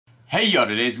Hey y'all,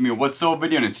 today's gonna be a what's up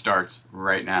video and it starts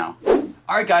right now.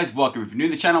 Alright guys, welcome. If you're new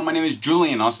to the channel, my name is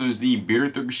Julian, also known as the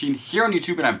Bearded Thug Machine here on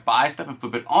YouTube, and I buy stuff and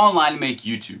flip it online to make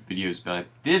YouTube videos. But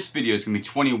this video is gonna be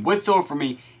 20 what's sold for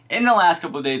me in the last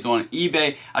couple of days on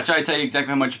eBay. I'll try to tell you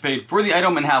exactly how much you paid for the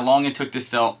item and how long it took to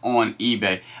sell on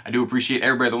eBay. I do appreciate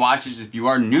everybody that watches. If you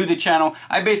are new to the channel,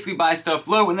 I basically buy stuff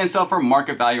low and then sell for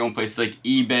market value on places like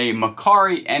eBay,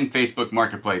 Mercari, and Facebook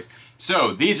Marketplace.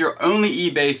 So these are only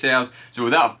eBay sales. So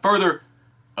without further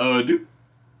ado,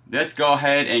 let's go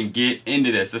ahead and get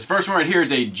into this. This first one right here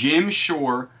is a Jim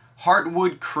Shore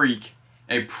Heartwood Creek,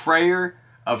 a Prayer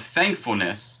of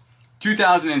Thankfulness,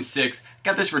 2006.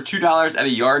 Got this for $2 at a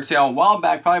yard sale a while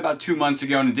back, probably about 2 months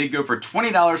ago, and it did go for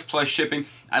 $20 plus shipping.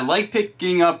 I like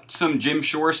picking up some Jim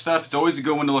Shore stuff. It's always a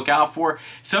good one to look out for.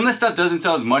 Some of this stuff doesn't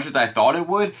sell as much as I thought it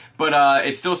would, but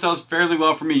it still sells fairly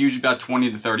well for me, usually about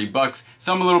 20 to 30 bucks.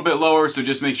 Some a little bit lower, so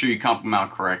just make sure you comp them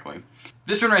out correctly.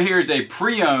 This one right here is a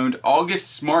pre-owned August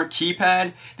Smart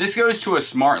Keypad. This goes to a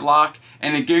smart lock,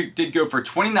 and it did go for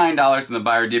 $29, and the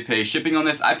buyer did pay shipping on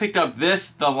this. I picked up this,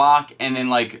 the lock, and then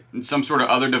like some sort of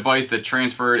other device that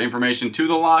transferred information to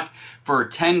the lock for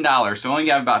 $10. So I only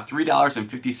got about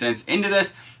 $3.50 into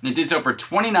this, and it did sell for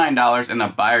 $29, and the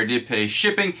buyer did pay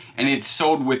shipping, and it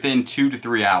sold within 2 to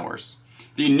 3 hours.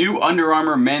 The new Under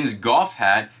Armour men's golf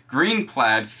hat, green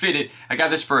plaid, fitted. I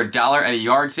got this for $1 at a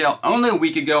yard sale only a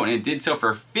week ago, and it did sell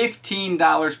for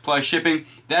 $15 plus shipping.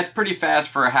 That's pretty fast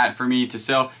for a hat for me to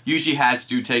sell. Usually hats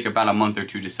do take about a month or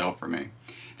two to sell for me.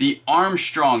 The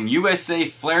Armstrong USA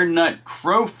Flare Nut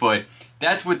Crowfoot.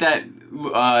 That's what that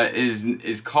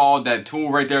is called. That tool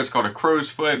right there is called a crow's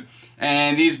foot.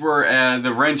 And these were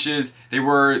the wrenches. They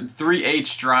were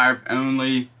 3/8 drive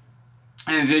only.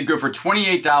 And it did go for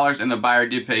 $28, and the buyer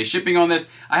did pay shipping on this.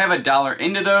 I have $1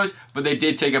 into those, but they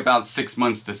did take about 6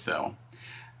 months to sell.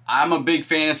 I'm a big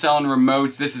fan of selling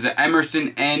remotes. This is an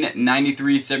Emerson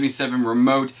N9377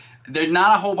 remote. They're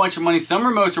not a whole bunch of money. Some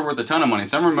remotes are worth a ton of money.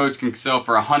 Some remotes can sell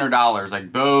for $100,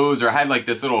 like Bose, or I had like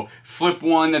this little flip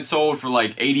one that sold for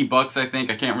like 80 bucks, I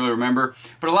think. I can't really remember.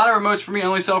 But a lot of remotes for me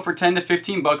only sell for 10 to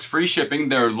 15 bucks, free shipping.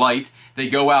 They're light. They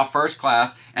go out first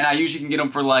class, and I usually can get them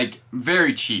for like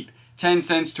very cheap. 10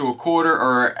 cents to a quarter,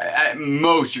 or at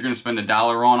most you're going to spend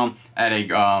 $1 on them at a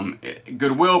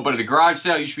Goodwill, but at a garage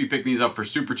sale you should be picking these up for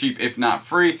super cheap, if not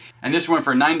free. And this went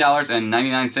for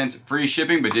 $9.99 free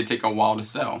shipping, but did take a while to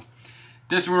sell.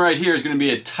 This one right here is going to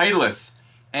be a Titleist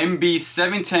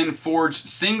MB710 forged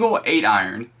single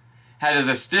 8-iron. Has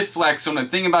a stiff flex. So the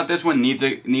thing about this one, needs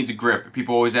a grip.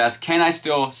 People always ask, can I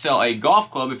still sell a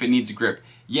golf club if it needs a grip?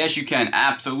 Yes, you can,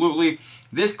 absolutely.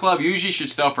 This club usually should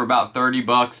sell for about 30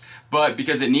 bucks, but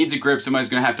because it needs a grip, somebody's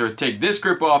gonna have to take this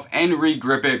grip off and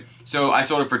re-grip it. So I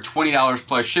sold it for $20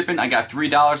 plus shipping. I got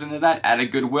 $3 into that at a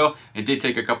Goodwill. It did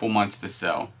take a couple months to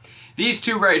sell. These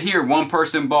two right here, one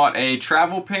person bought a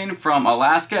travel pin from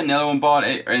Alaska, another one bought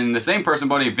and the same person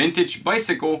bought a vintage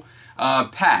bicycle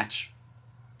patch.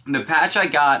 The patch I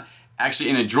got actually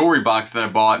in a jewelry box that I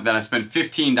bought that I spent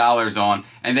 $15 on,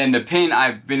 and then the pin,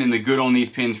 I've been in the good on these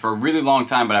pins for a really long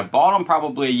time, but I bought them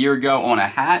probably a year ago on a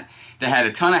hat that had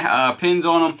a ton of pins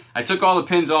on them. I took all the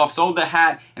pins off, sold the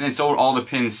hat, and then sold all the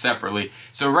pins separately.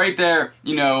 So right there,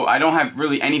 you know, I don't have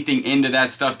really anything into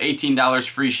that stuff. $18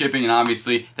 free shipping, and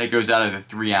obviously that goes out at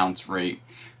the 3-ounce rate.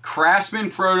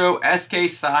 Craftsman Proto SK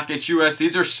sockets US.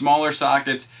 These are smaller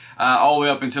sockets, all the way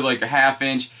up into like a 1/2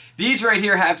 inch. These right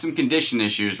here have some condition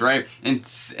issues, right?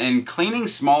 And cleaning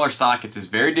smaller sockets is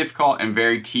very difficult and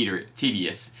very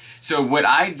tedious. So what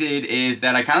I did is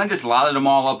that I kind of just lotted them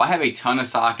all up. I have a ton of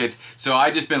sockets, so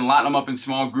I just been lotting them up in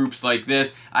small groups like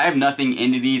this. I have nothing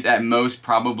into these, at most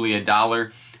probably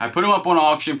 $1. I put them up on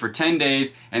auction for 10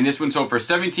 days, and this one sold for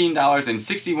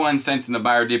 $17.61, and the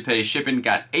buyer did pay shipping.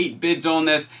 Got 8 bids on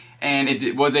this, and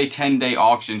it was a 10-day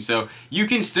auction. So you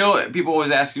can still, people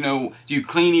always ask, you know, do you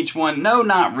clean each one? No,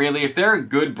 not really. If they're a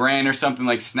good brand or something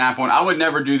like Snap-on, I would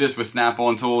never do this with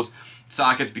Snap-on tools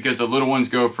sockets because the little ones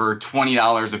go for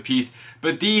 $20 a piece.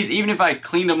 But these, even if I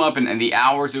cleaned them up and the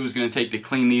hours it was going to take to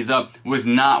clean these up was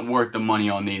not worth the money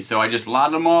on these. So I just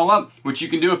lotted them all up, which you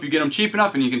can do if you get them cheap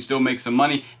enough, and you can still make some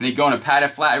money. And they go on a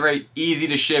padded flat rate, easy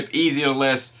to ship, easy to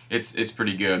list. It's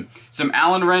pretty good. Some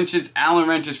Allen wrenches. Allen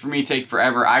wrenches for me take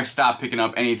forever. I've stopped picking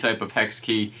up any type of hex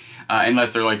key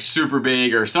unless they're like super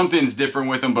big or something's different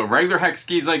with them. But regular hex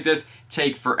keys like this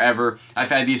take forever. I've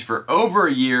had these for over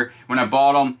a year. When I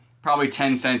bought them, probably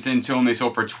 10 cents into them. They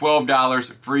sold for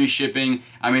 $12, free shipping.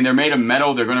 I mean, they're made of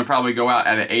metal. They're going to probably go out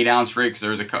at an 8-ounce rate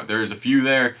because there's a few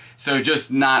there. So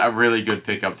just not a really good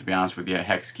pickup, to be honest with you,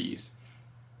 hex keys.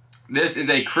 This is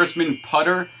a Chrisman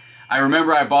putter. I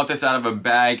remember I bought this out of a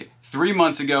bag 3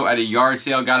 months ago at a yard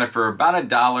sale, got it for about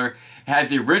 $1. It has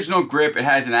the original grip, it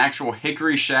has an actual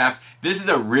hickory shaft. This is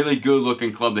a really good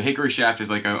looking club. The hickory shaft is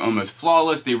like almost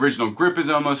flawless. The original grip is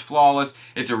almost flawless.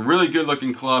 It's a really good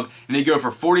looking club, and they go for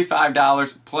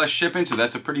 $45 plus shipping, so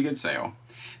that's a pretty good sale.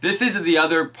 This is the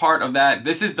other part of that.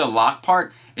 This is the lock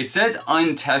part. It says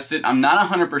untested. I'm not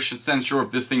 100% sure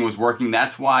if this thing was working.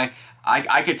 That's why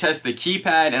I could test the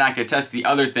keypad and I could test the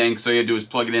other thing. So all you have to do is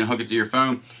plug it in, hook it to your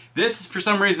phone. This, for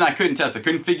some reason, I couldn't test. I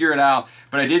couldn't figure it out,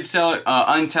 but I did sell it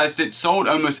untested. Sold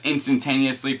almost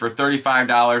instantaneously for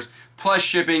 $35 plus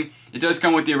shipping. It does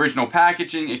come with the original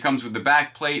packaging. It comes with the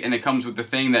back plate, and it comes with the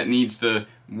thing that needs to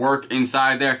work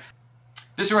inside there.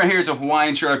 This one right here is a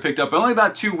Hawaiian shirt I picked up only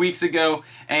about 2 weeks ago,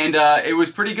 and it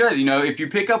was pretty good. You know, if you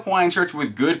pick up Hawaiian shirts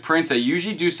with good prints, they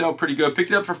usually do sell pretty good.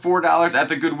 Picked it up for $4 at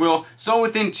the Goodwill, sold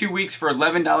within 2 weeks for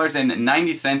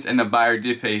 $11.90, and the buyer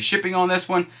did pay shipping on this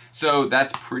one, so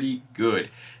that's pretty good.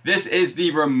 This is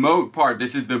the remote part.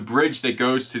 This is the bridge that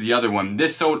goes to the other one.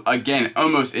 This sold, again,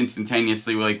 almost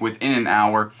instantaneously, like within an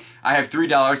hour. I have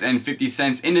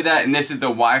 $3.50 into that, and this is the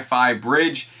Wi-Fi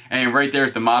bridge. And right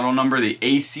there's the model number, the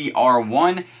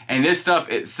ACR1. And this stuff,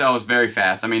 it sells very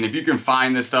fast. I mean, if you can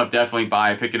find this stuff, definitely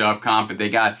buy it, pick it up, comp it. They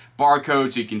got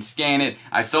barcodes so you can scan it.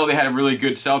 I saw they had a really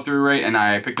good sell-through rate, and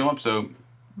I picked them up, so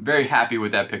very happy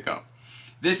with that pickup.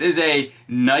 This is a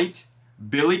Knight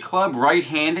Billy Club,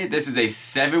 right-handed. This is a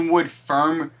 7-wood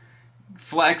firm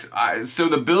flex. So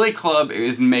the Billy Club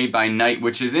is made by Knight,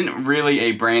 which isn't really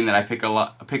a brand that I pick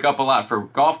up a lot for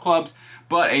golf clubs.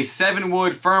 But a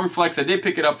 7-wood firm flex, I did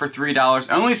pick it up for $3.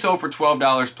 I only sold for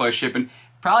 $12 plus shipping.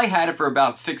 Probably had it for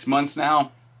about 6 months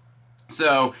now.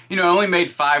 So, you know, I only made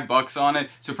 $5 on it.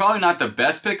 So probably not the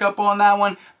best pickup on that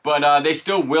one. But they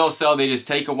still will sell. They just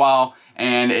take a while.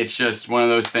 And it's just one of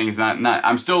those things.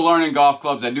 I'm still learning golf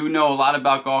clubs. I do know a lot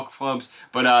about golf clubs.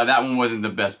 But that one wasn't the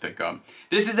best pickup.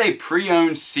 This is a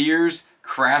pre-owned Sears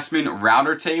Craftsman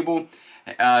router table.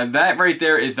 That right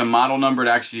there is the model number. It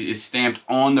actually is stamped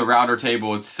on the router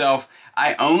table itself.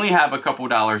 I only have a couple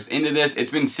dollars into this.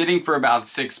 It's been sitting for about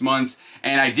 6 months,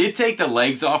 and I did take the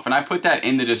legs off, and I put that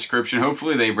in the description.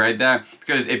 Hopefully they read that,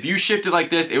 because if you shipped it like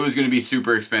this, it was going to be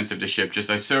super expensive to ship. Just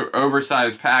a so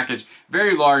oversized package,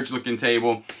 very large looking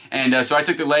table. And so I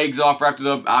took the legs off, wrapped it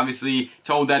up, obviously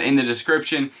told that in the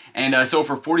description, and sold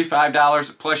for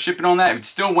 $45 plus shipping on that. It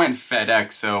still went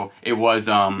FedEx, so it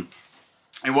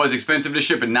was expensive to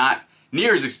ship, but not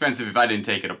near as expensive if I didn't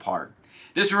take it apart.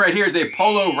 This one right here is a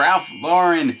Polo Ralph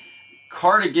Lauren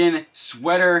cardigan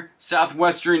sweater,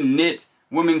 Southwestern knit,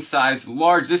 women's size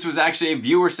large. This was actually a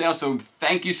viewer sale, so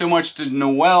thank you so much to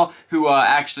Noelle who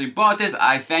actually bought this.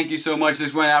 I thank you so much.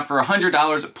 This went out for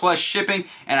 $100 plus shipping,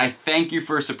 and I thank you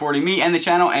for supporting me and the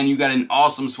channel, and you got an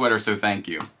awesome sweater, so thank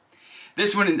you.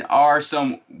 This one are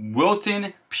some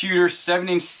Wilton Pewter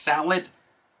 7-inch Sallet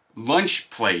lunch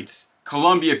plates.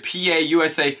 Columbia, PA,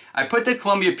 USA. I put the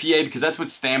Columbia, PA because that's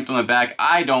what's stamped on the back.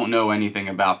 I don't know anything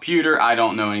about pewter. I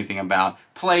don't know anything about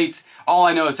plates. All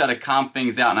I know is how to comp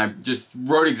things out, and I just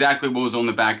wrote exactly what was on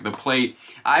the back of the plate.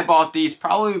 I bought these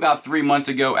probably about 3 months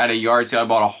ago at a yard sale. I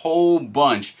bought a whole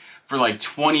bunch for like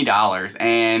 $20,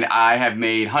 and I have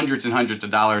made hundreds and hundreds of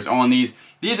dollars on these.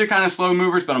 These are kind of slow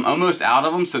movers, but I'm almost out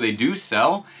of them, so they do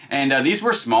sell. And these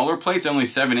were smaller plates, only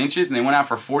 7 inches, and they went out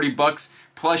for $40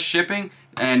 plus shipping.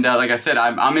 And like I said,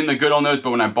 I'm in the good on those,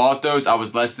 but when I bought those, I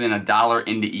was less than $1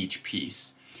 into each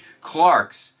piece.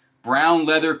 Clark's brown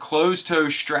leather closed-toe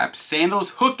strap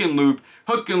sandals, hook and loop.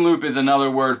 Hook and loop is another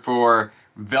word for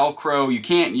Velcro. You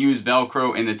can't use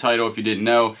Velcro in the title if you didn't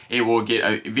know. It will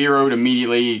get zeroed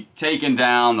immediately, taken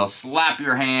down. They'll slap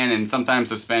your hand and sometimes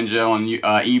suspend you on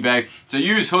eBay. So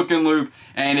use hook and loop,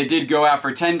 and it did go out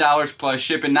for $10 plus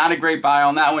shipping. Not a great buy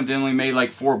on that one. Did only made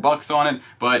like $4 on it,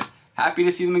 but happy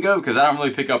to see them go because I don't really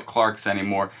pick up Clark's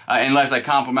anymore unless I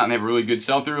comp them out and they have a really good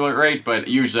sell-through rate, but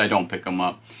usually I don't pick them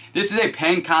up. This is a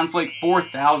Penn Conflict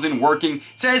 4000 working. It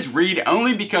says read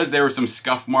only because there were some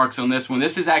scuff marks on this one.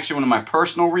 This is actually one of my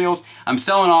personal reels. I'm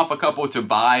selling off a couple to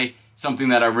buy something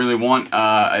that I really want,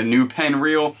 a new pen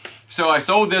reel. So I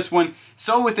sold this one.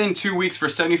 Sold within 2 weeks for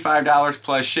 $75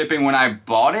 plus shipping. When I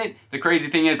bought it, the crazy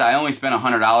thing is I only spent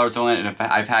 $100 on it, and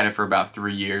I've had it for about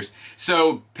 3 years.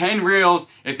 So pen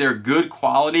reels, if they're good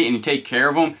quality and you take care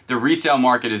of them, the resale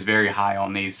market is very high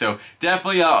on these. So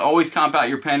definitely always comp out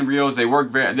your pen reels. They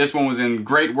work this one was in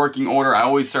great working order. I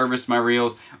always serviced my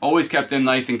reels, always kept them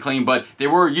nice and clean, but they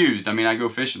were used. I mean, I go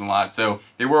fishing a lot, so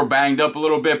they were banged up a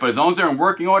little bit, but as long as they're in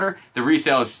working order, the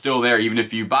resale is still there. Even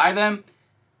if you buy them,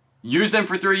 use them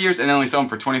for 3 years, and only sell them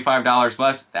for $25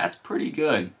 less, that's pretty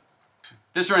good.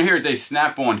 This one here is a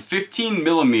Snap-on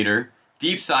 15mm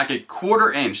deep socket,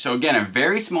 1/4 inch. So again, a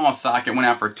very small socket, went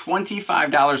out for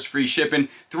 $25 free shipping,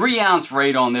 3-ounce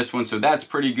rate on this one, so that's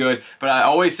pretty good. But I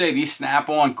always say these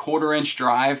Snap-on 1/4 inch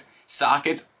drive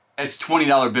sockets, it's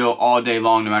 $20 bill all day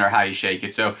long, no matter how you shake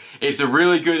it. So it's a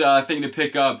really good thing to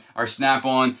pick up, our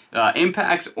Snap-on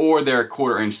impacts or their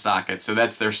 1/4 inch socket. So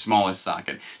that's their smallest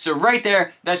socket. So right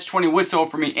there, that's 20 woods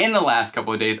sold for me in the last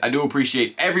couple of days. I do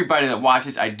appreciate everybody that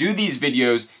watches. I do these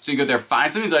videos so you can go there,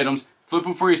 find some of these items, flip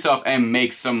them for yourself, and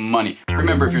make some money.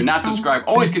 Remember, if you're not subscribed,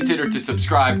 always consider to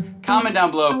subscribe, comment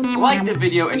down below, like the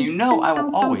video, and you know I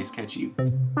will always catch you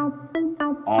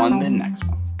on the next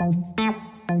one.